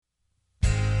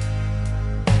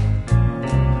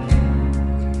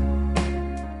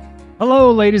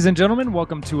Hello, ladies and gentlemen.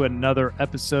 Welcome to another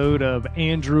episode of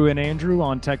Andrew and Andrew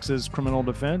on Texas Criminal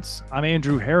Defense. I'm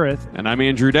Andrew Harris. And I'm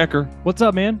Andrew Decker. What's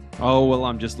up, man? Oh, well,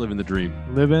 I'm just living the dream.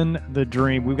 Living the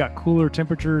dream. We've got cooler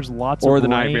temperatures, lots of Or the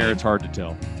rain. nightmare, it's hard to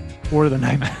tell. Or the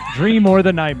nightmare. Dream or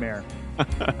the nightmare.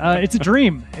 It's a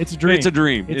dream. It's a dream. It's a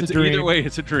dream. It's a dream. Either way,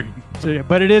 it's a dream.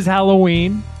 But it is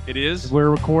Halloween. It is. We're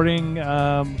recording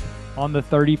on the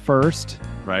 31st.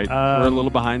 Right. We're a little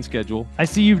behind schedule. I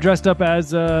see you've dressed up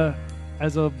as a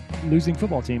losing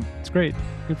football team. It's great.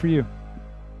 Good for you.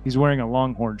 He's wearing a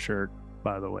Longhorn shirt,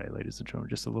 by the way, ladies and gentlemen.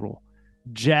 Just a little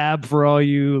jab for all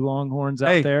you Longhorns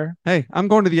out there. Hey, I'm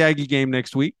going to the Aggie game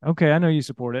next week. Okay, I know you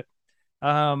support it.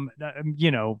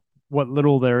 You know what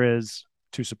little there is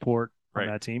to support on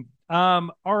that team. All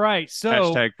right, so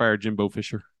Hashtag fire Jimbo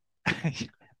Fisher.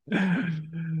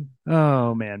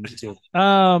 Oh man, me too.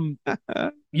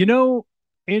 You know,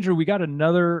 Andrew, we got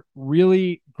another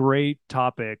really great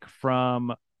topic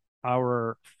from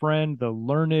our friend, the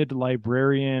learned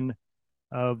librarian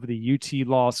of the UT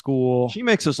Law School. She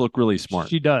makes us look really smart.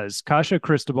 She does. Kasia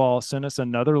Cristobal sent us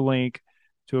another link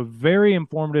to a very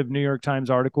informative New York Times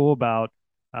article about,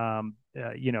 when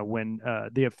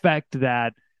the effect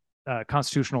that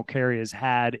constitutional carry has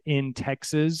had in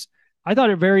Texas. I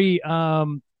thought it very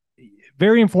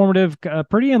informative,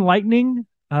 pretty enlightening.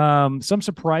 Some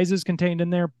surprises contained in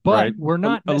there, but right. We're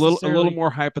not a little more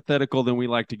hypothetical than we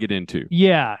like to get into.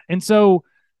 Yeah, and so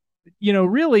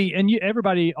really, and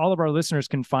everybody, all of our listeners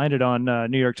can find it on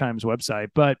New York Times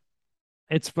website, but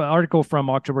it's an article from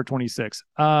October 26th.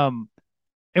 And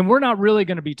we're not really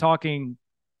going to be talking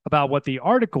about what the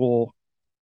article,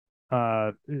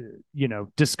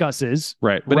 discusses.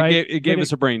 Right, but right? it gave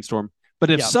us a brainstorm. But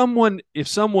if someone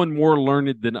more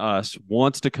learned than us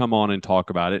wants to come on and talk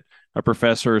about it, a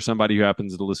professor or somebody who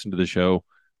happens to listen to the show,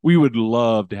 we would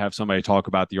love to have somebody talk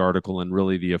about the article and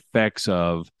really the effects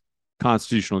of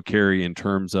constitutional carry in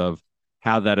terms of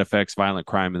how that affects violent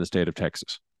crime in the state of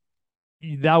Texas.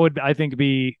 That would, I think,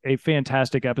 be a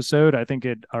fantastic episode. I think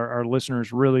our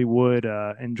listeners really would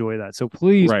enjoy that. So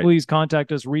please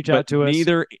contact us, reach out to us.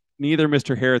 Neither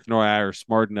Mr. Harris nor I are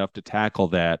smart enough to tackle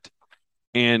that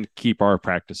and keep our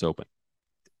practice open.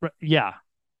 Yeah,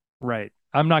 right.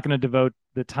 I'm not going to devote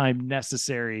the time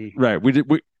necessary. Right.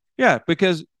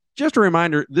 Because just a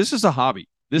reminder, this is a hobby.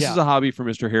 This is a hobby for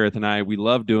Mr. Harris and I. We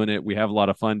love doing it. We have a lot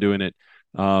of fun doing it.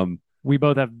 We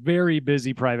both have very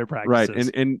busy private practices.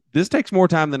 Right. And this takes more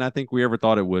time than I think we ever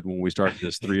thought it would when we started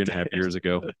this 3.5 years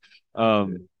ago. But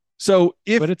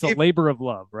it's a labor of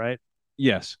love, right?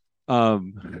 Yes.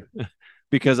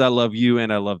 Because I love you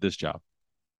and I love this job.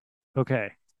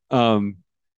 Okay.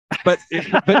 But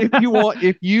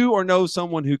if you or know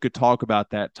someone who could talk about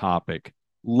that topic,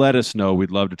 let us know.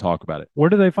 We'd love to talk about it. Where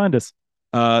do they find us?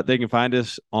 They can find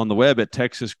us on the web at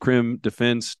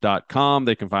texascrimdefense.com.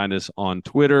 They can find us on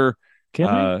Twitter.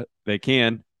 They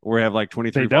can. We have like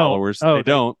 23 followers. They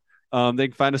don't. They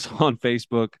can find us on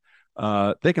Facebook.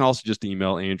 They can also just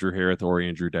email Andrew Harris or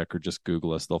Andrew Decker. Just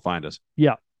Google us. They'll find us.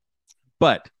 Yeah.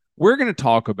 But we're going to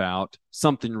talk about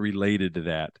something related to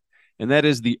that. And that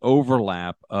is the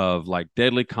overlap of like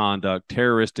deadly conduct,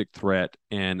 terroristic threat,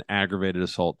 and aggravated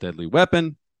assault deadly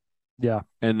weapon. Yeah.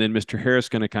 And then Mr. Harris is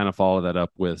going to kind of follow that up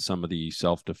with some of the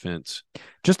self-defense.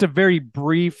 Just a very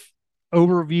brief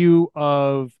overview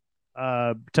of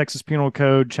Texas Penal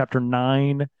Code, Chapter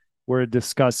 9, where it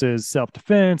discusses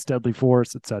self-defense, deadly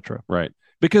force, etc. Right.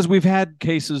 Because we've had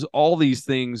cases, all these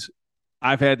things.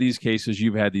 I've had these cases.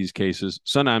 You've had these cases.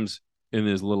 Sometimes in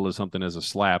as little as something as a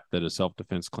slap that a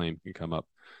self-defense claim can come up.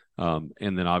 And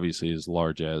then obviously as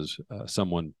large as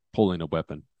someone pulling a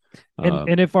weapon.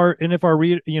 And if our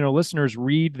listeners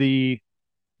read the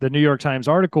New York Times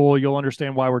article, you'll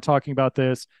understand why we're talking about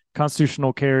this.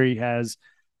 Constitutional carry has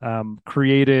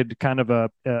created kind of a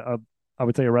I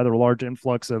would say a rather large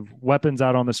influx of weapons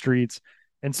out on the streets.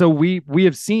 And so we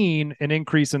have seen an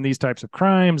increase in these types of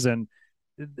crimes, and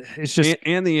it's just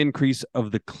and the increase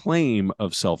of the claim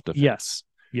of self-defense.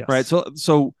 Yes. Right.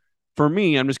 So for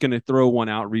me, I'm just going to throw one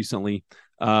out recently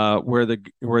where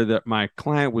my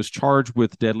client was charged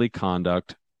with deadly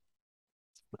conduct.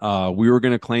 We were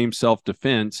going to claim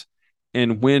self-defense.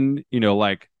 And when,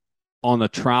 like on the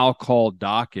trial call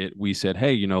docket, we said,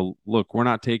 hey, look, we're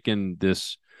not taking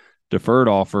this deferred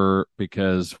offer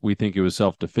because we think it was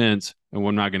self-defense, and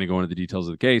we're not going to go into the details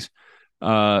of the case.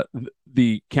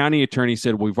 The county attorney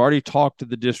said, we've already talked to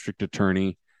the district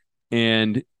attorney,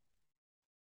 and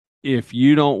if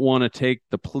you don't want to take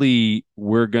the plea,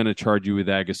 we're going to charge you with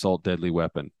ag assault deadly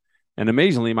weapon. And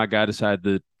amazingly, my guy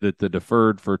decided that the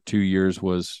deferred for 2 years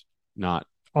was not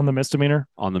on the misdemeanor.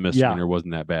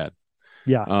 Wasn't that bad.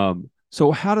 Yeah.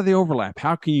 So how do they overlap?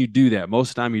 How can you do that? Most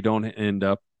of the time you don't end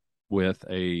up with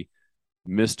a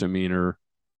misdemeanor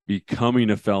becoming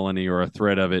a felony or a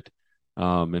threat of it.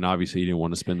 And obviously you didn't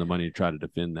want to spend the money to try to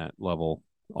defend that level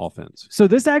offense. So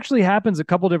this actually happens a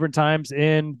couple different times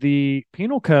in the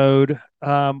penal code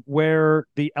where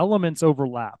the elements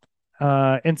overlap.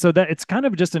 And so that it's kind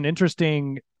of just an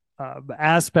interesting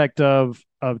aspect of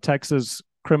Texas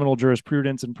criminal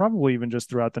jurisprudence and probably even just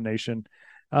throughout the nation.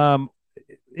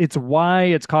 It's why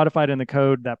it's codified in the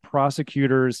code that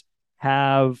prosecutors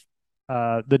have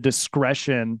the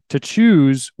discretion to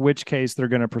choose which case they're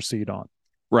going to proceed on.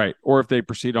 Right. Or if they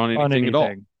proceed on anything at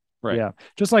all. Right. Yeah.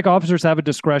 Just like officers have a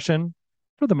discretion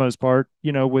for the most part,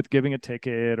 with giving a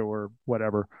ticket or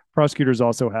whatever. Prosecutors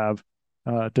also have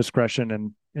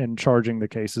discretion in charging the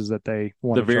cases that they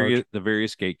want to charge. The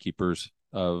various gatekeepers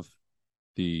of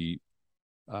the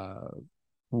of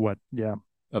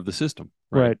the system.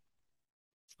 Right.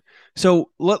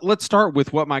 So let's start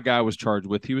with what my guy was charged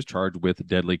with. He was charged with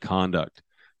deadly conduct.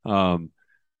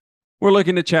 We're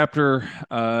looking at chapter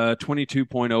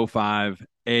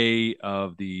 22.05A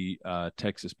of the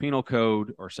Texas Penal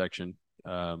Code, or section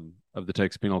of the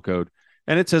Texas Penal Code.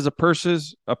 And it says a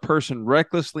person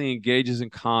recklessly engages in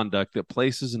conduct that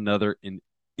places another in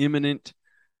imminent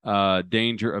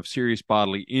danger of serious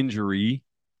bodily injury.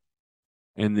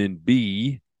 And then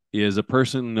B is a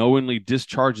person knowingly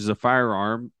discharges a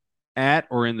firearm at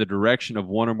or in the direction of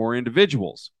one or more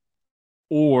individuals,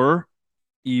 or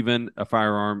even a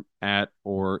firearm at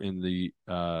or in the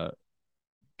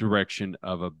direction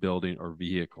of a building or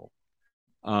vehicle.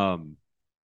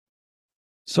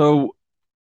 So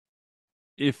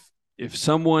if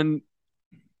someone,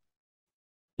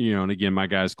 and again, my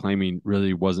guy's claiming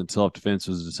really wasn't self-defense,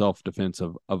 it was a self-defense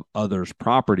of others'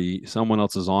 property. Someone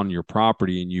else is on your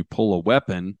property and you pull a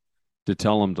weapon to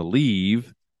tell them to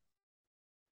leave.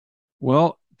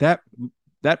 Well, that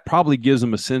probably gives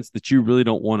them a sense that you really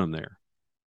don't want them there.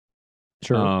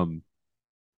 Sure.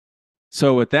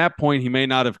 So at that point, he may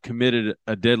not have committed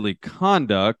a deadly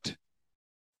conduct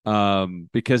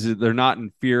because they're not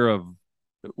in fear of,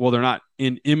 they're not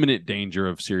in imminent danger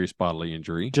of serious bodily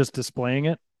injury. Just displaying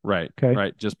it? Right. Okay.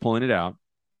 Right. Just pulling it out.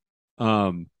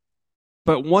 But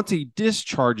once he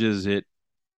discharges it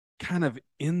kind of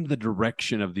in the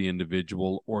direction of the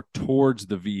individual or towards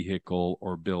the vehicle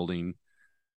or building,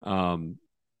 now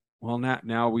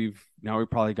we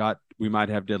might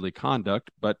have deadly conduct,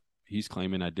 but he's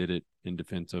claiming I did it in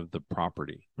defense of the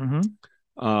property.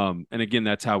 Mm-hmm. And again,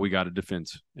 that's how we got a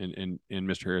defense. And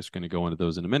Mr. Harris is going to go into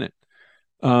those in a minute.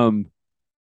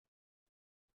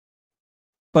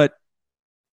 But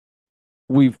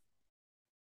we've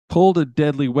pulled a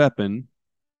deadly weapon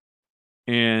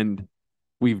and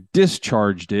we've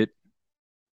discharged it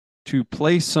to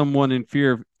place someone in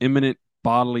fear of imminent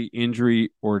bodily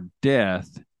injury or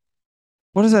death.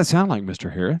 What does that sound like,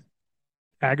 Mr. Harris?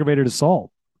 Aggravated assault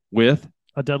with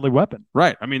a deadly weapon.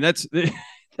 Right. I mean, that's the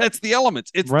elements.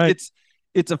 It's right.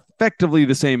 It's effectively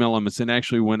the same elements. And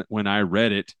actually, when I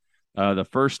read it the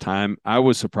first time, I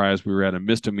was surprised we were at a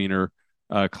misdemeanor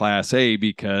class A,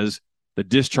 because the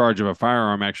discharge of a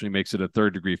firearm actually makes it a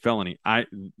third-degree felony.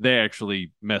 They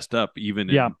actually messed up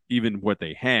even what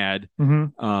they had,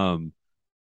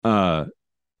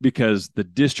 because the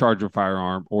discharge of a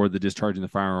firearm or the discharging the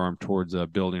firearm towards a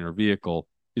building or vehicle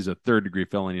is a third-degree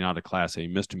felony, not a class A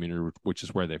misdemeanor, which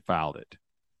is where they filed it.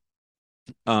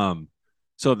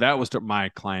 So that was to my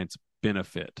client's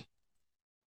benefit,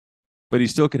 but he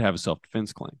still could have a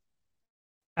self-defense claim.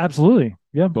 Absolutely.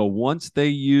 Yeah. But once they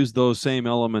used those same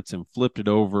elements and flipped it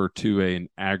over to an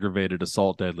aggravated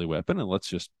assault deadly weapon, and let's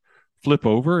just flip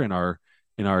over in our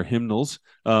hymnals,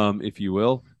 if you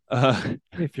will.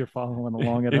 If you're following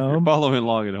along at home. You're following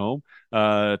along at home,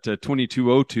 to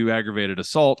 2202 aggravated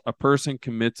assault, a person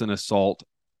commits an assault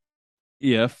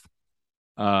if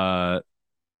they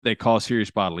cause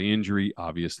serious bodily injury,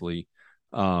 obviously,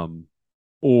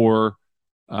 or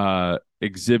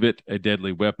exhibit a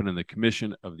deadly weapon in the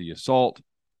commission of the assault,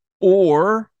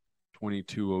 or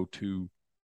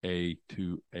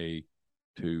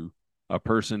 2202A2A2, a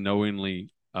person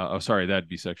knowingly, that'd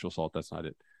be sexual assault. That's not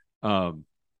it.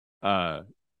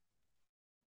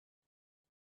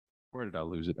 Where did I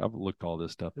lose it? I've looked all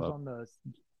this stuff up. On the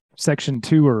section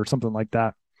 2 or something like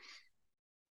that,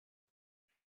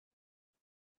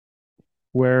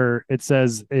 where it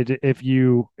says if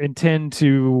you intend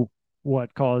to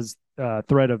cause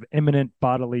threat of imminent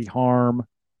bodily harm.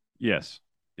 Yes.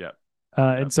 Yeah.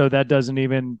 And so that doesn't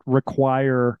even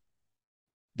require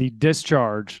the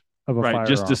discharge of a firearm.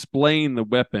 Just displaying the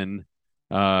weapon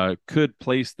could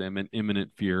place them in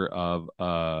imminent fear of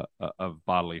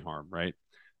bodily harm. Right.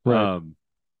 Right.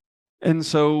 And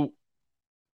so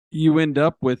you end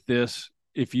up with this.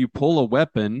 If you pull a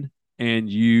weapon and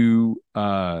you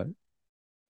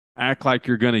act like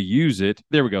you're going to use it,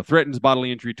 there we go. Threatens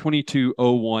bodily injury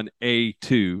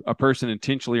 2201A2. A person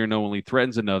intentionally or knowingly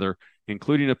threatens another,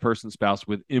 including a person's spouse,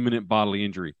 with imminent bodily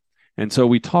injury. And so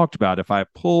we talked about, if I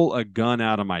pull a gun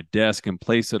out of my desk and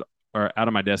place it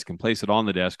on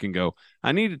the desk and go,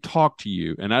 I need to talk to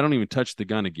you, and I don't even touch the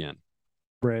gun again.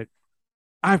 Right.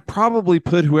 I've probably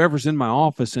put whoever's in my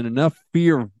office in enough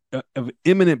fear of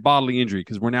imminent bodily injury,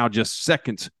 because we're now just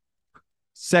seconds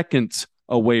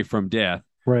away from death,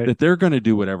 Right. that they're going to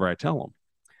do whatever I tell them.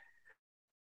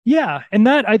 Yeah, and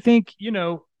that, I think,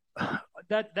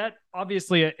 that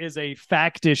obviously is a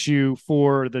fact issue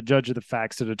for the judge of the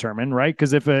facts to determine, right?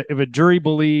 Because if a jury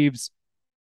believes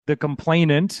the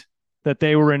complainant that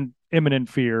they were in imminent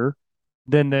fear,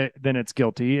 then it's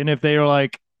guilty. And if they are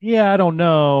like, yeah, I don't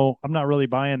know, I'm not really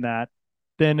buying that,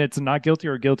 then it's not guilty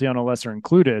or guilty on a lesser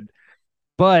included.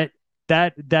 But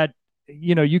that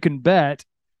you can bet,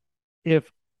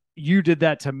 if you did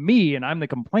that to me and I'm the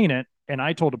complainant and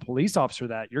I told a police officer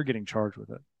that, you're getting charged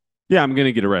with it. Yeah, I'm going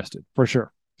to get arrested for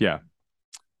sure. Yeah.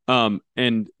 And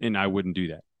I wouldn't do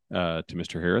that to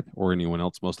Mr. Harith or anyone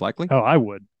else, most likely. Oh, I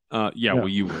would. Yeah, well,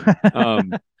 you would.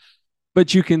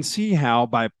 But you can see how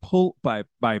by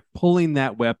pulling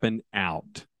that weapon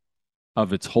out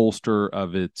of its holster,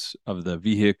 of the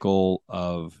vehicle,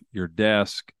 of your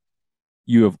desk,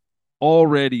 you have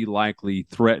already likely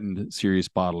threatened serious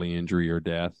bodily injury or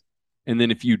death. And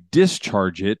then if you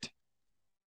discharge it,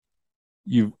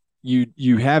 you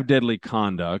have deadly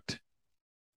conduct.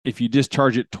 If you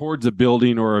discharge it towards a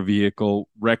building or a vehicle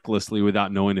recklessly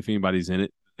without knowing if anybody's in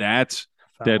it, that's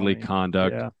deadly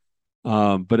conduct. Yeah.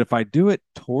 But if I do it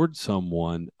towards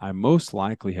someone, I most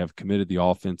likely have committed the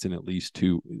offense in at least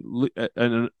two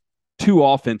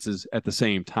offenses at the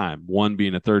same time, one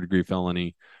being a third-degree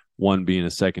felony, one being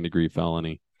a second-degree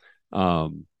felony.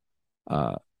 And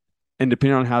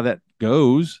depending on how that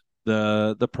goes,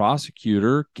 the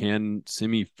prosecutor can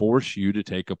semi-force you to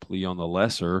take a plea on the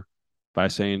lesser by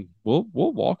saying, we'll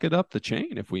walk it up the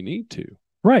chain if we need to.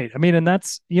 Right. I mean, and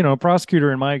that's, a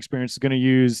prosecutor, in my experience, is going to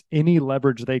use any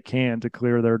leverage they can to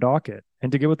clear their docket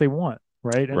and to get what they want.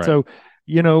 Right. And so,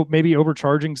 maybe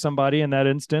overcharging somebody in that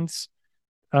instance,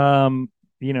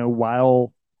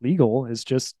 while legal, is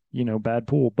just, bad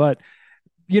pool. But,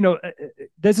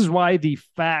 this is why the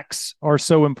facts are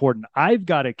so important. I've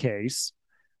got a case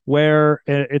where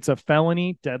it's a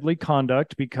felony deadly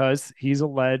conduct because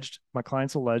my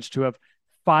client's alleged to have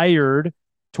fired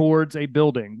towards a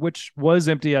building, which was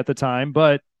empty at the time,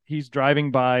 but he's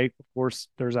driving by. Of course,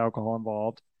 there's alcohol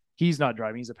involved. He's not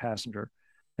driving, he's a passenger.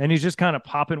 And he's just kind of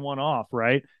popping one off,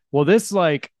 right? Well, this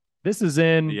is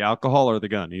in the alcohol or the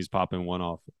gun. He's popping one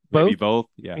off. Both? Maybe both.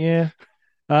 Yeah.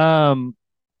 Yeah.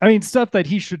 I mean, stuff that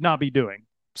he should not be doing.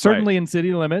 Certainly in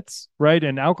city limits, right?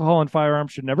 And alcohol and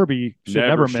firearms should never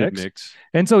mix.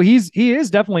 And so he is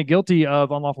definitely guilty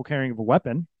of unlawful carrying of a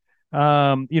weapon.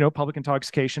 Public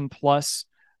intoxication plus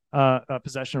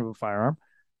possession of a firearm.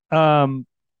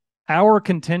 Our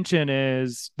contention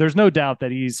is, there's no doubt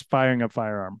that he's firing a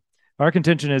firearm. Our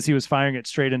contention is he was firing it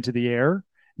straight into the air,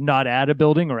 not at a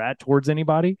building or towards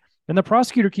anybody. And the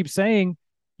prosecutor keeps saying,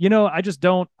 I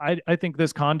think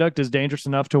this conduct is dangerous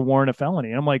enough to warrant a felony.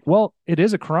 And I'm like, well, it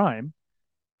is a crime.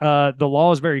 The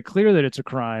law is very clear that it's a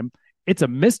crime. It's a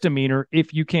misdemeanor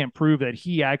if you can't prove that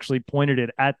he actually pointed it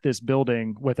at this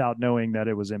building without knowing that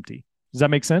it was empty. Does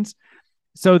that make sense?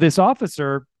 So this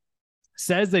officer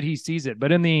says that he sees it,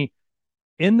 but in the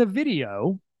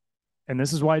video, and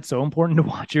this is why it's so important to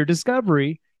watch your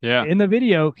discovery. Yeah. In the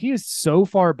video, he is so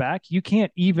far back, you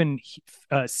can't even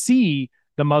see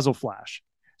the muzzle flash.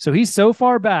 So he's so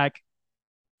far back,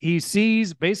 he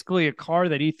sees basically a car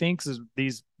that he thinks is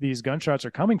these gunshots are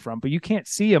coming from, but you can't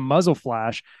see a muzzle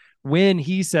flash when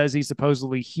he says he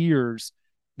supposedly hears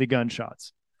the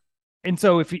gunshots. And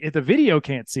so if the video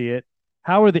can't see it,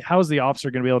 how is the officer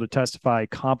going to be able to testify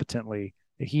competently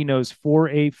that he knows for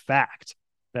a fact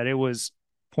that it was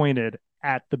pointed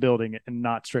at the building and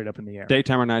not straight up in the air?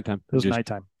 Daytime or nighttime? It was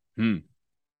nighttime.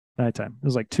 Nighttime. It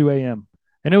was like 2 a.m.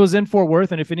 And it was in Fort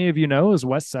Worth. And if any of you know, it was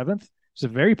West 7th. It's a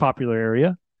very popular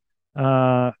area.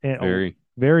 And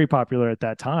very popular at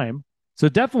that time. So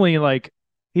definitely,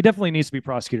 he definitely needs to be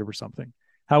prosecuted for something.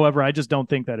 However, I just don't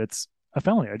think that it's a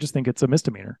felony. I just think it's a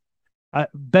misdemeanor.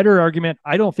 Better argument,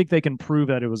 I don't think they can prove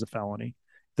that it was a felony.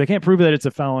 If they can't prove that it's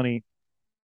a felony,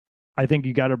 I think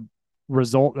you got to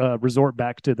resort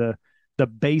back to the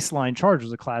baseline charge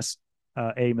was a class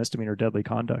A misdemeanor deadly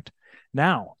conduct.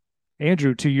 Now,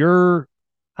 Andrew, to your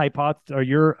hypothesis or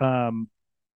your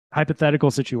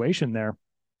hypothetical situation there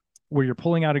where you're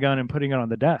pulling out a gun and putting it on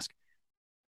the desk.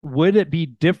 Would it be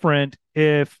different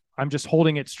if I'm just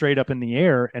holding it straight up in the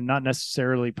air and not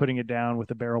necessarily putting it down with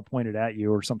the barrel pointed at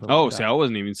you or something like that? See, I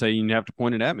wasn't even saying you have to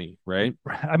point it at me, right?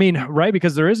 I mean, right,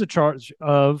 because there is a charge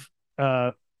of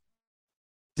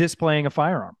displaying a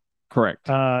firearm. Correct.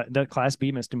 That Class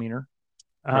B misdemeanor.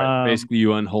 Right. Basically, you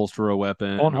unholster a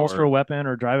weapon. Unholster a weapon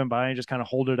or driving by and just kind of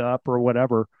hold it up or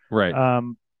whatever. Right.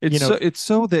 It's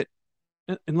so that,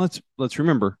 and let's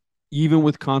remember, even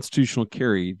with constitutional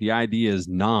carry, the idea is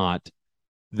not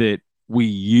that we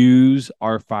use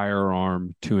our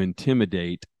firearm to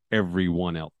intimidate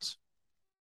everyone else.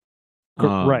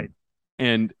 Right.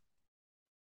 And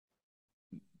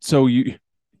so you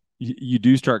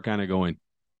do start kind of going,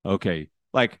 okay,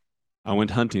 like I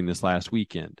went hunting this last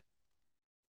weekend.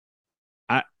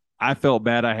 I felt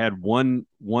bad. I had one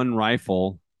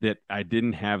rifle that I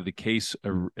didn't have the case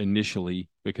initially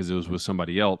because it was with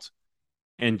somebody else,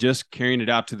 and just carrying it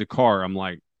out to the car, I'm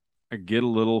like, I get a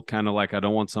little kind of like I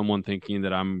don't want someone thinking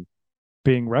that I'm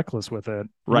being reckless with it.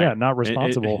 Right. Yeah, not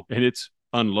responsible. And it's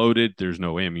unloaded. There's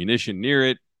no ammunition near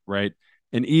it. Right.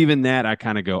 And even that, I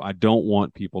kind of go, I don't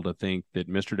want people to think that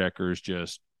Mr. Decker is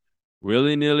just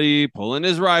willy-nilly pulling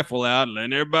his rifle out,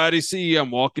 letting everybody see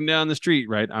I'm walking down the street.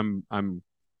 Right. I'm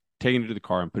taking it to the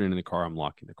car. I'm putting it in the car. I'm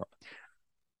locking the car.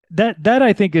 That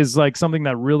I think is like something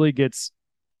that really gets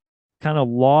kind of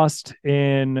lost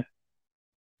in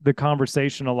the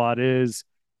conversation a lot is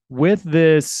with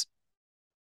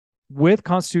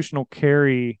constitutional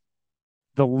carry,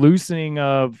 the loosening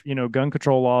of, gun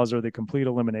control laws or the complete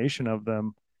elimination of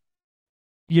them,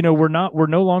 we're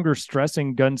no longer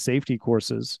stressing gun safety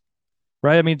courses,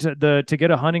 right? I mean, to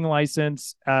get a hunting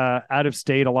license out of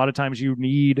state, a lot of times you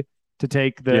need to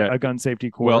take a gun safety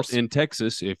course. Well, in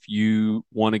Texas, if you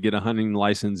want to get a hunting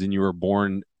license and you were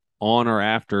born on or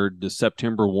after the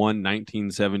September 1,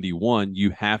 1971,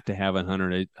 you have to have a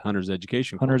hunter's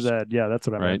education course. Hunter's ed, yeah, that's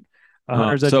what I meant. A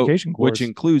hunter's education course, which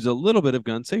includes a little bit of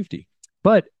gun safety.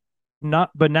 But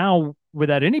now with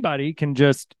that, anybody can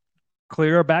just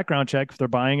clear a background check if they're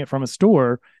buying it from a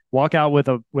store, walk out with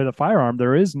a firearm.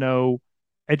 There is no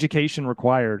education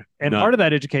required, and part of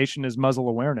that education is muzzle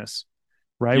awareness,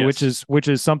 right? Yes. Which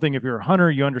is something, if you're a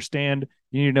hunter, you understand,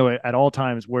 you need to know at all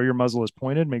times where your muzzle is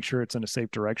pointed, make sure it's in a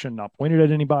safe direction, not pointed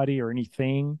at anybody or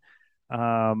anything.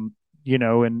 And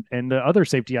the other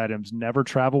safety items, never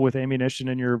travel with ammunition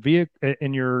in your vehicle,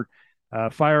 in your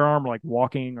firearm, like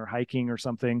walking or hiking or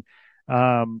something.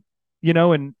 And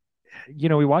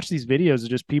we watch these videos of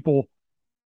just people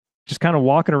just kind of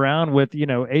walking around with,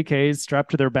 AKs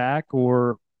strapped to their back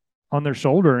or on their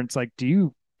shoulder. And it's like, do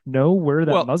you know where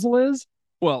that muzzle is?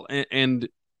 Well, and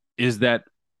is that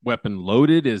weapon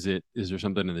loaded? Is there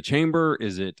something in the chamber?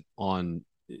 Is it on?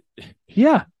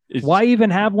 Yeah. Why even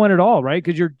have one at all? Right.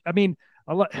 Because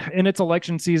and it's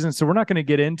election season, so we're not going to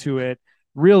get into it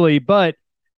really, but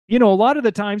a lot of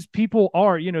the times people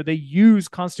are, they use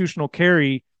constitutional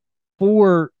carry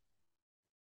for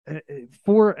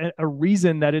a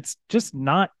reason that it's just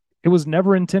not, it was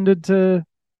never intended to.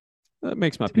 That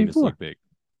makes my penis look big.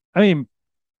 I mean,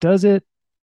 does it?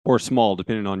 Or small,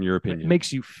 depending on your opinion. It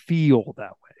makes you feel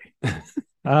that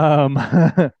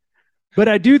way. But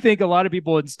I do think a lot of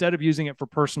people, instead of using it for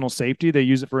personal safety, they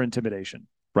use it for intimidation.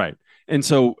 Right. And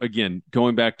so, again,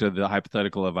 going back to the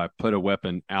hypothetical of I put a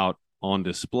weapon out on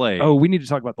display. Oh, we need to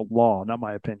talk about the law, not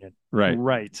my opinion.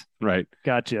 Right.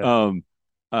 Gotcha.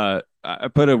 I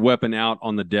put a weapon out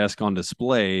on the desk on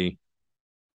display.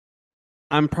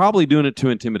 I'm probably doing it to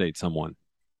intimidate someone.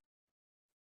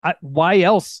 Why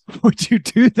else would you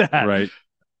do that? Right.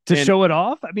 To show it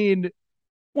off? I mean,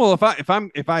 well,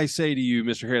 if I say to you,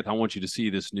 Mr. Harris, I want you to see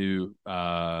this new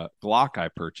Glock I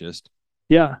purchased.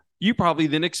 Yeah. You probably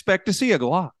then expect to see a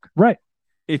Glock. Right.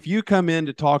 If you come in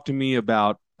to talk to me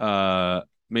about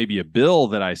maybe a bill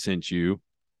that I sent you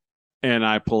and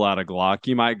I pull out a Glock,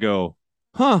 you might go,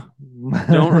 don't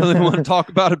really want to talk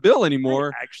about a bill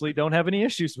anymore. I actually don't have any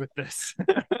issues with this.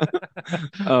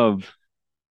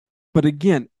 But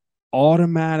again,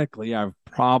 automatically, I've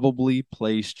probably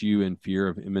placed you in fear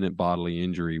of imminent bodily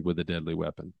injury with a deadly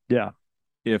weapon. Yeah.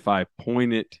 If I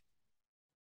point it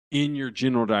in your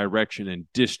general direction and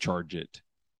discharge it,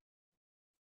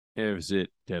 is it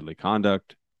deadly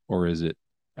conduct or is it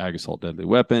ag assault deadly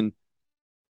weapon?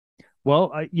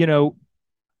 Well,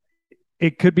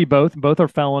 it could be both. Both are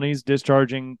felonies,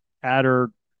 discharging at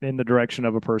or in the direction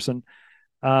of a person.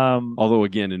 Although,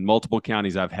 again, in multiple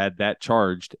counties, I've had that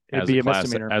charged as a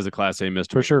class A misdemeanor.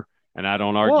 For sure. And I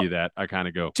don't argue that. I kind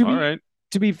of go, all right.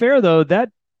 To be fair, though, that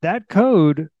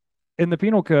code in the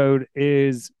penal code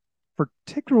is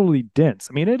particularly dense.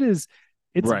 I mean, it's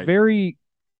Right. very,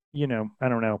 I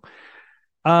don't know.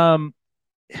 Um,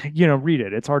 read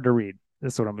it. It's hard to read.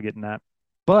 That's what I'm getting at.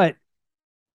 But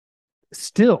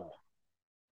still,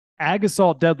 ag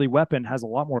assault deadly weapon has a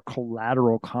lot more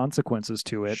collateral consequences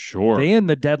to it Sure. than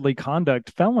the deadly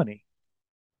conduct felony,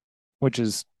 which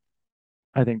is,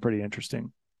 I think, pretty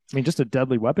interesting. I mean, just a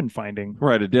deadly weapon finding.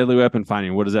 Right. A deadly weapon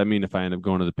finding. What does that mean if I end up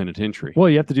going to the penitentiary? Well,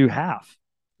 you have to do half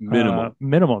Minimum.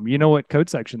 minimum. You know what code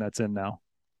section that's in now?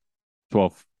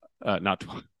 12, not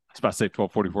 12. I was about to say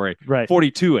 1244A. Right.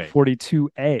 42A.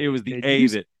 42A. It was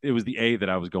the A that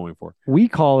I was going for. We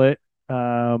call it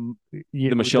the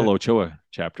Michelle Ochoa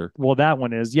chapter. Well, that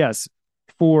one is, yes,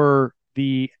 for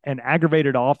an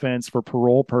aggravated offense for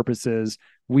parole purposes,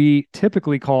 we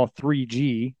typically call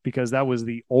 3G because that was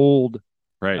the old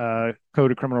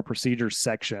Code of Criminal Procedures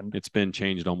section. It's been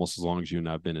changed almost as long as you and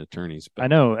I've been attorneys. But I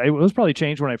know it was probably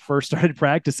changed when I first started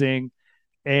practicing,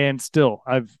 and still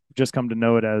I've just come to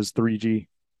know it as 3G.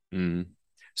 Mm-hmm.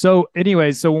 So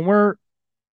anyways, you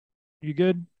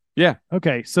good? Yeah.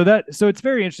 Okay. So it's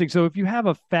very interesting. So if you have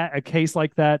a case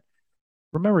like that,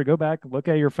 remember, go back, look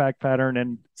at your fact pattern,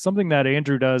 and something that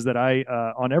Andrew does that I,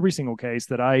 on every single case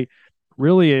that I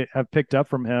really have picked up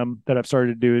from him that I've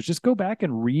started to do is just go back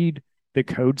and read the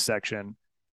code section.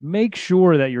 Make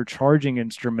sure that your charging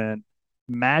instrument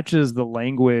matches the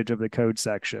language of the code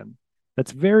section.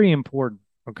 That's very important.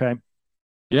 Okay.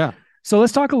 Yeah. So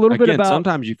let's talk a little bit about.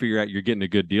 Sometimes you figure out you're getting a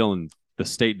good deal and the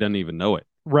state doesn't even know it.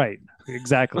 Right.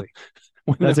 Exactly.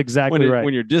 That's exactly right.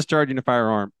 When you're discharging a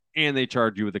firearm and they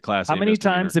charge you with a class. How many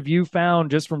times have you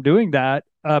found just from doing that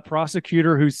a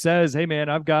prosecutor who says, "Hey, man,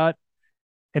 I've got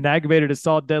an aggravated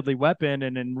assault deadly weapon,"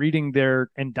 and in reading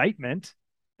their indictment,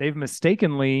 they've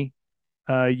mistakenly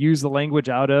used the language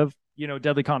out of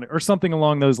deadly conduct or something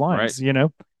along those lines. Right.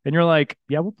 And you're like,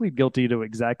 "Yeah, we'll plead guilty to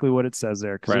exactly what it says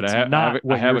there." Right.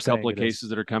 I have a couple of cases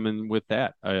that are coming with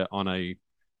that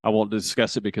I won't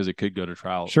discuss it because it could go to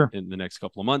trial in the next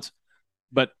couple of months.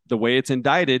 But the way it's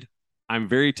indicted, I'm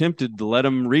very tempted to let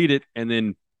them read it and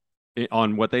then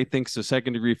on what they think is a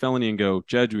second-degree felony and go,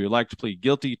 "Judge, we would like to plead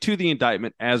guilty to the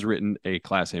indictment as written, a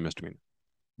Class A misdemeanor."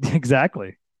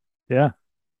 Exactly. Yeah.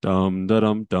 Dumb.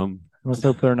 Let's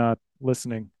hope they're not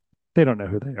listening. They don't know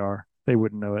who they are. They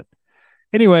wouldn't know it.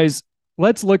 Anyways,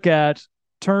 let's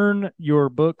turn your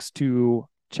books to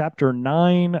Chapter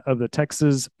 9 of the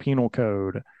Texas Penal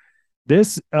Code.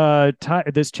 This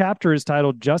chapter is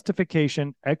titled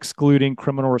Justification Excluding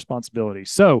Criminal Responsibility.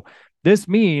 So this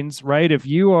means, right, if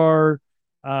you are,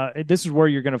 this is where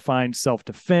you're going to find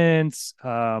self-defense,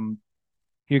 you're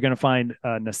going to find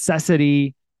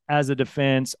necessity as a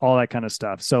defense, all that kind of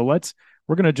stuff. So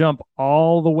we're going to jump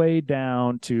all the way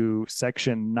down to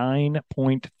section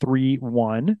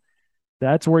 9.31.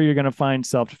 That's where you're going to find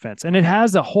self-defense. And it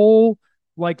has a whole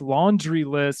laundry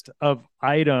list of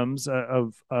items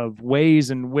of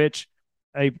ways in which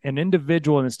an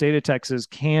individual in the state of Texas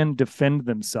can defend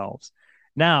themselves.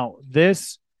 Now,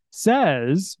 this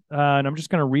says, and I'm just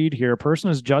going to read here, a person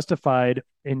is justified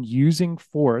in using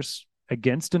force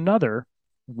against another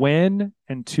when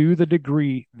and to the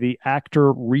degree the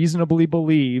actor reasonably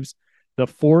believes the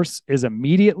force is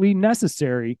immediately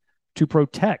necessary to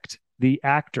protect the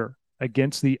actor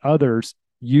against the other's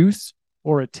use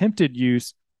or attempted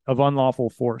use of unlawful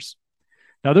force.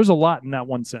 Now, there's a lot in that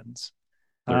one sentence.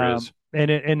 There is. And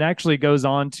it actually goes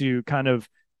on to kind of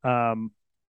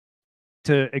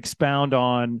to expound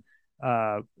on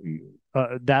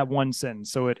that one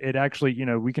sentence. So it actually,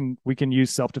 we can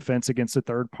use self-defense against a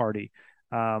third party.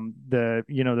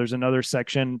 There's another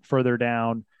section further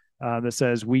down that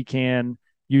says we can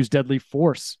use deadly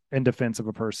force in defense of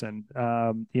a person.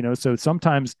 So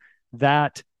sometimes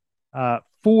that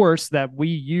force that we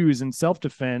use in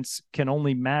self-defense can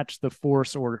only match the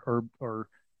force or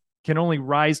can only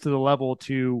rise to the level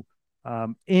to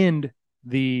end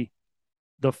the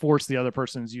force the other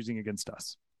person is using against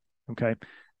us. Okay.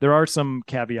 There are some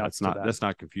caveats to that. That's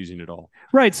not confusing at all.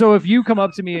 Right. So if you come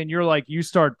up to me and you're like, you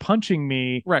start punching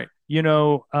me, right.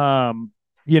 Can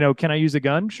I use a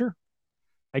gun? Sure,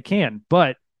 I can.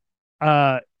 But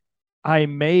I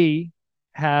may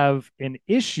have an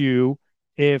issue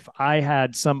if I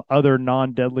had some other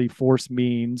non-deadly force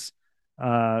means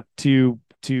to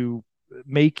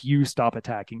make you stop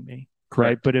attacking me.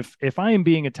 Correct. Right? But if I am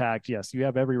being attacked, yes, you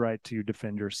have every right to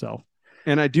defend yourself.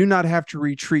 And I do not have to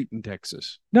retreat in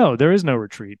Texas. No, there is no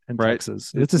retreat in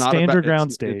Texas. It's a stand your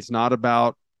ground state. It's not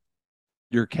about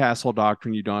your castle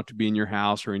doctrine. You don't have to be in your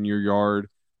house or in your yard.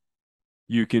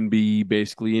 You can be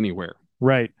basically anywhere.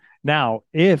 Right. Now,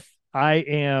 if I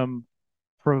am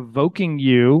provoking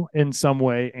you in some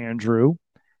way, Andrew,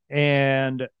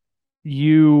 and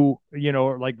you know,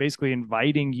 like basically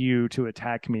inviting you to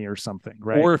attack me or something,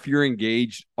 right? Or if you're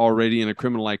engaged already in a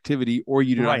criminal activity, or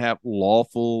you do not have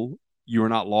you are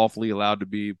not lawfully allowed to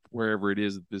be wherever it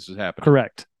is that this is happening.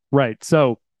 Correct. Right.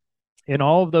 So in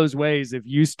all of those ways, if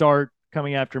you start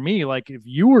coming after me, like if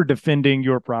you were defending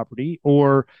your property,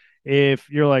 or if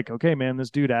you're like, okay, man, this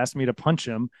dude asked me to punch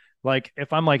him. Like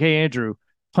if I'm like, hey, Andrew,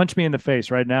 punch me in the face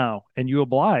right now, and you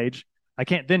oblige, I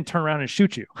can't then turn around and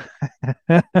shoot you.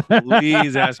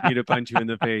 Please ask me to punch you in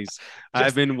the face.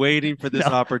 I've been waiting for this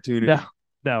opportunity.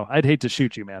 No, I'd hate to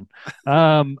shoot you, man.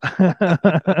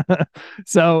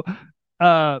 So,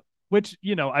 which,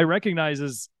 you know, I recognize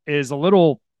is a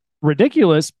little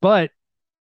ridiculous, but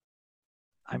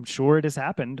I'm sure it has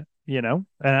happened, you know,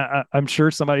 and I'm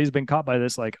sure somebody's been caught by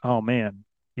this. Like, oh man,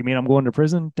 you mean I'm going to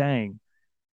prison? Dang.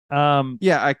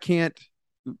 Yeah, I can't.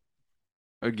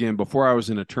 Again, before I was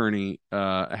an attorney,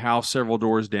 a house several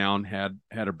doors down had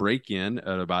a break in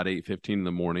at about 8:15 in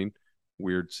the morning.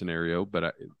 Weird scenario,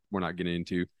 but we're not getting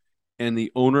into. And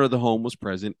the owner of the home was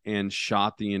present and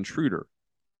shot the intruder.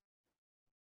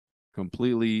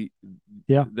 Completely.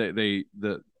 Yeah.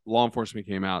 The law enforcement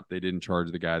came out. They didn't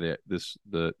charge the guy that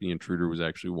the intruder was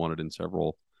actually wanted in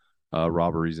several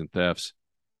robberies and thefts.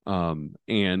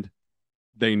 And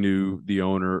they knew the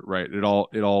owner, right? It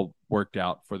all worked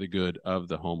out for the good of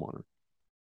the homeowner.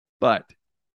 But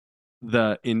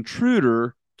the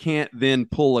intruder can't then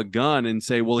pull a gun and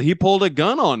say, well, he pulled a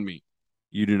gun on me.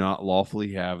 You do not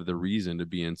lawfully have the reason to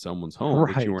be in someone's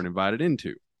home that you weren't invited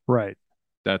into. Right.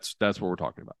 That's what we're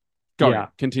talking about. Go ahead.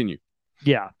 Continue.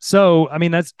 Yeah. So, I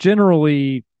mean, that's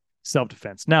generally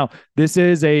self-defense. Now, this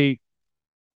is a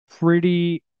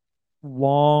pretty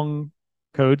long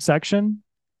code section.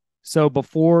 So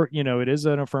before, you know, it is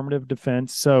an affirmative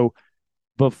defense. So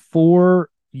before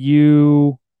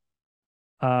you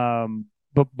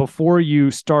before you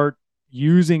start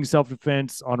using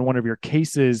self-defense on one of your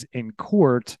cases in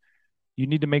court, you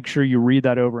need to make sure you read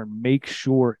that over and make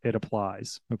sure it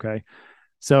applies. Okay.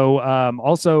 So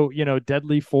also, you know,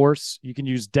 deadly force, you can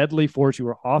use deadly force. You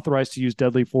are authorized to use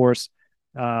deadly force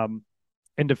in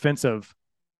defense of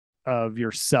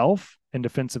yourself, in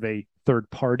defense of a third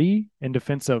party, in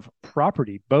defense of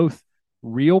property, both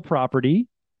real property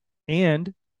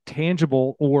and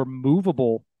tangible or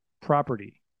movable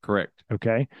property. Correct.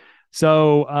 Okay.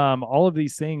 So all of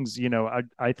these things, you know,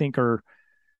 I think are,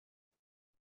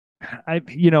 I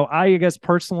guess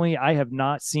personally, I have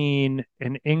not seen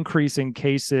an increase in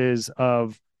cases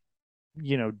of,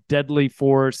 you know, deadly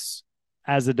force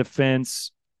as a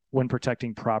defense when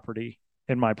protecting property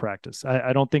in my practice.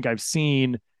 I don't think I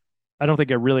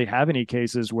really have any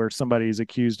cases where somebody is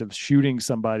accused of shooting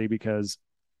somebody because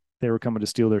they were coming to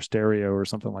steal their stereo or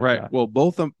something like that. Right. Well,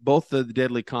 both the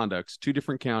deadly conducts, two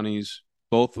different counties,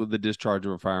 both with the discharge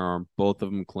of a firearm, both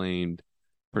of them claimed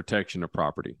protection of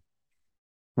property.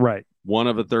 Right. One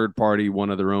of a third party, one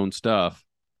of their own stuff.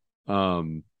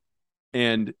 And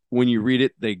when you read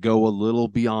it, they go a little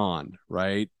beyond,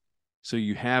 right? So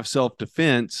you have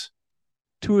self-defense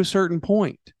to a certain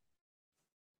point.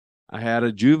 I had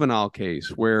a juvenile case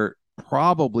where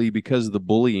probably because of the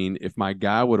bullying, if my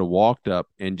guy would have walked up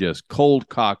and just cold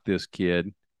cocked this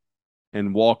kid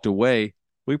and walked away,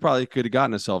 we probably could have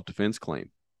gotten a self-defense claim.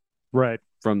 Right.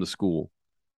 From the school.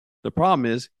 The problem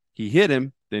is he hit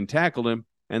him, then tackled him,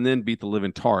 and then beat the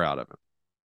living tar out of him.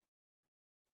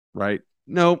 Right?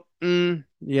 No.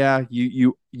 Yeah,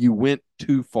 you went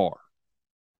too far.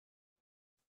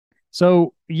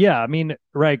 So, yeah, I mean,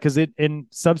 right, because it in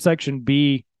subsection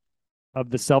B of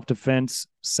the self-defense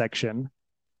section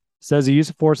says the use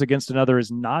of force against another is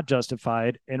not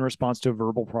justified in response to a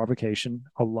verbal provocation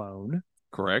alone.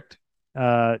 Correct.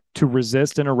 To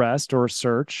resist an arrest or a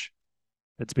search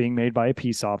that's being made by a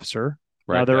peace officer.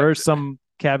 Right. Now, there are some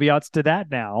caveats to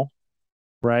that now,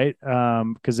 right?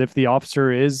 Because if the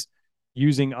officer is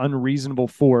using unreasonable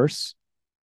force,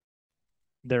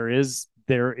 there is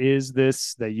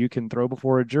this that you can throw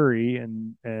before a jury,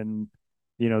 and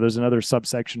you know, there's another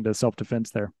subsection to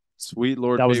self-defense there. Sweet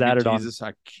Lord, that was added Jesus, on.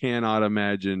 I cannot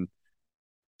imagine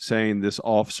saying this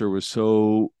officer was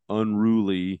so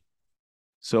unruly,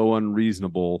 so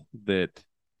unreasonable that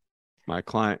my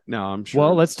client. No, I'm sure.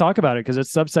 Well, let's talk about it because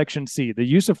it's subsection C. The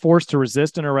use of force to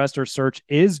resist an arrest or search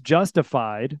is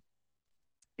justified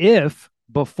if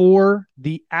before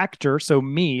the actor, so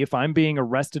me, if I'm being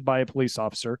arrested by a police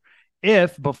officer,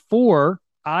 if before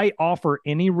I offer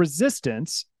any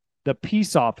resistance, the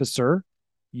peace officer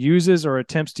uses or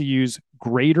attempts to use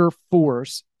greater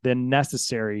force than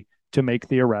necessary to make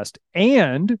the arrest,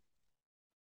 and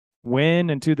when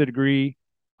and to the degree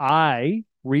I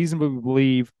reasonably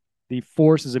believe the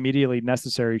force is immediately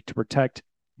necessary to protect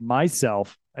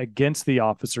myself against the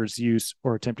officer's use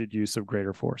or attempted use of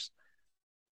greater force.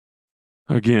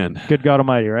 Again, good God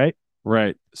Almighty, right?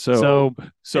 Right. So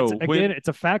it's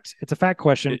a fact. It's a fact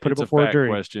question. Put it before a jury.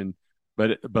 Question,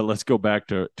 but let's go back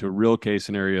to real case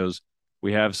scenarios.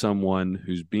 We have someone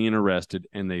who's being arrested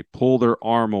and they pull their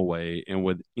arm away, and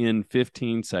within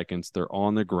 15 seconds they're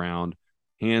on the ground,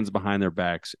 hands behind their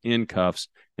backs, in cuffs,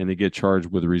 and they get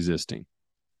charged with resisting.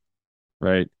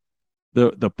 Right.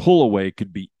 The pull away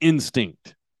could be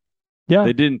instinct. Yeah.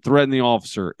 They didn't threaten the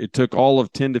officer. It took all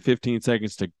of 10 to 15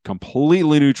 seconds to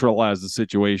completely neutralize the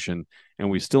situation, and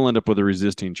we still end up with a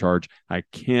resisting charge. I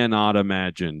cannot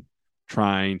imagine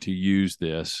trying to use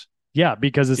this. Yeah,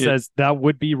 because it says that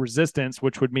would be resistance,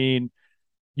 which would mean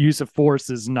use of force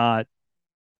is not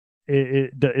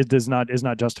is not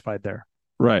justified there.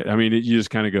 Right. I mean, you just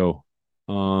kind of go,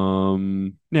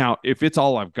 now if it's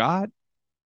all I've got,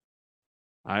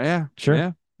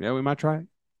 sure. Yeah, we might try it.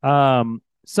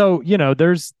 So,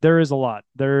 there is a lot.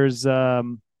 There's,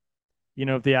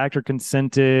 if the actor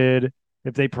consented,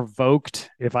 if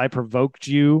I provoked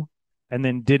you and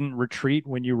then didn't retreat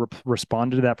when you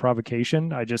responded to that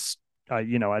provocation, I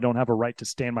don't have a right to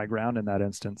stand my ground in that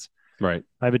instance. Right.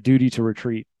 I have a duty to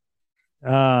retreat.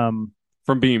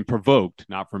 From being provoked,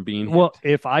 not from being hit. Well,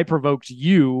 if I provoked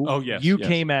you, you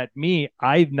came at me,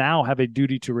 I now have a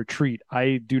duty to retreat.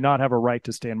 I do not have a right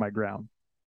to stand my ground.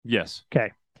 Yes.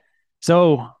 Okay.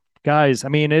 So, guys, I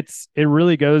mean, it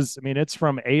really goes. I mean, it's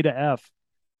from A to F,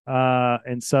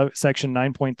 in section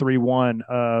 9.31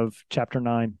 of Chapter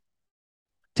 9.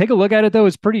 Take a look at it, though.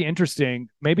 It's pretty interesting.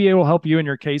 Maybe it will help you in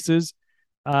your cases.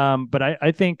 But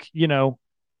I think,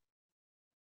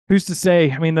 who's to say?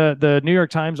 I mean, the New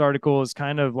York Times article is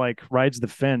kind of like rides the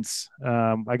fence.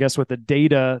 I guess with the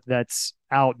data that's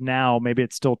out now, maybe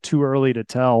it's still too early to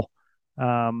tell.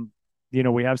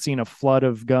 We have seen a flood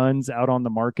of guns out on the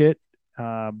market.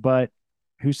 But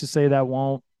who's to say that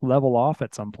won't level off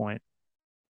at some point?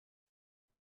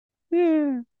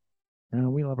 Yeah. No,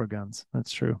 we love our guns.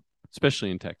 That's true.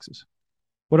 Especially in Texas.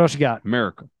 What else you got?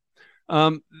 America.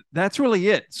 That's really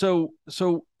it. So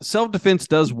self-defense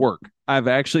does work. I've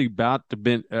actually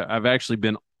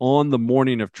been on the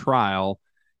morning of trial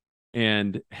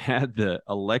and had the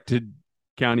elected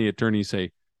county attorney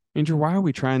say, Andrew, why are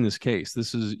we trying this case?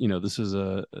 This is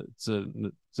it's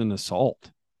an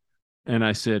assault. And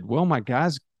I said, well, my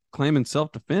guy's claiming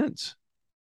self-defense.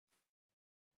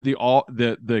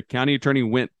 The county attorney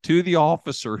went to the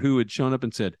officer who had shown up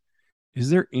and said, is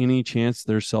there any chance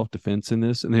there's self-defense in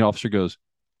this? And the officer goes,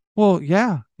 well,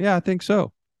 yeah, I think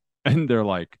so. And they're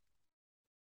like,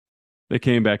 they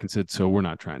came back and said, so we're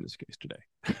not trying this case today.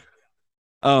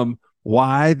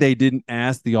 Why they didn't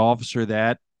ask the officer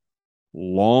that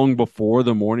long before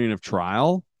the morning of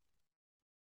trial?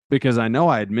 Because I know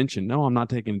I had mentioned, no, I'm not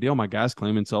taking a deal. My guy's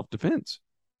claiming self-defense.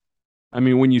 I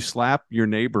mean, when you slap your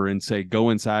neighbor and say, go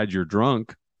inside, you're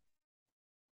drunk,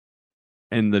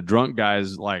 and the drunk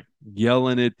guy's like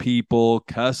yelling at people,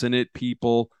 cussing at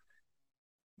people,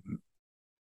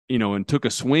 and took a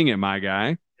swing at my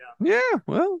guy. Yeah,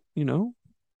 well,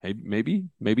 hey, maybe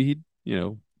he,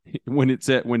 when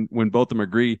both of them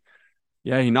agree,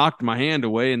 yeah, he knocked my hand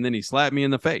away and then he slapped me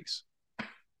in the face.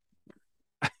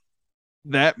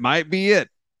 That might be it.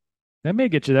 That may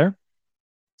get you there.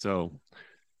 So,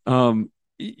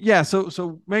 yeah.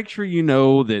 So make sure you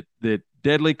know that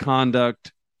deadly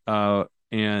conduct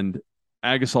and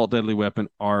ag assault deadly weapon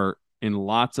are in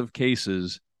lots of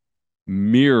cases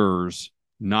mirrors,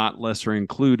 not lesser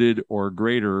included or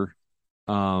greater.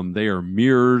 They are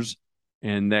mirrors,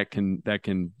 and that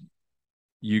can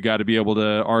you got to be able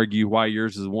to argue why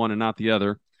yours is one and not the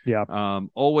other. Yeah.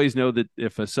 Always know that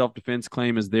if a self-defense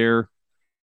claim is there,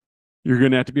 you're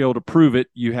going to have to be able to prove it.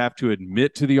 You have to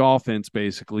admit to the offense,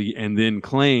 basically, and then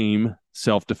claim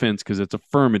self-defense because it's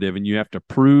affirmative, and you have to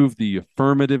prove the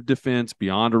affirmative defense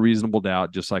beyond a reasonable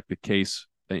doubt, just like the case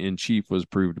in chief was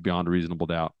proved beyond a reasonable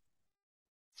doubt.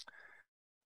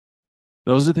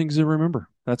 Those are things to remember.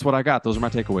 That's what I got. Those are my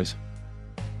takeaways.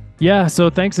 Yeah,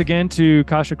 so thanks again to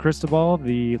Kasha Cristobal,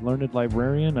 the learned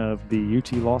librarian of the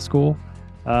UT Law School.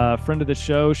 Friend of the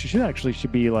show. She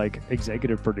should be like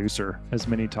executive producer, as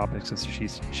many topics as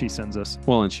she sends us.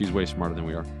 Well, and she's way smarter than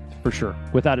we are. For sure,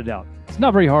 without a doubt. It's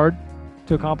not very hard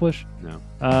to accomplish.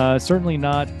 No. Certainly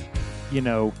not,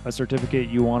 a certificate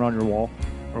you want on your wall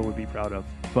or would be proud of.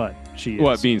 But she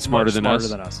is being smarter than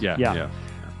us. Yeah.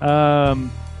 All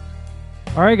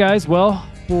right, guys. Well,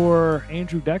 for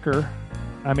Andrew Decker,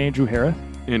 I'm Andrew Harrith.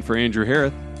 And for Andrew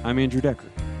Harrith, I'm Andrew Decker.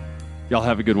 Y'all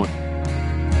have a good one.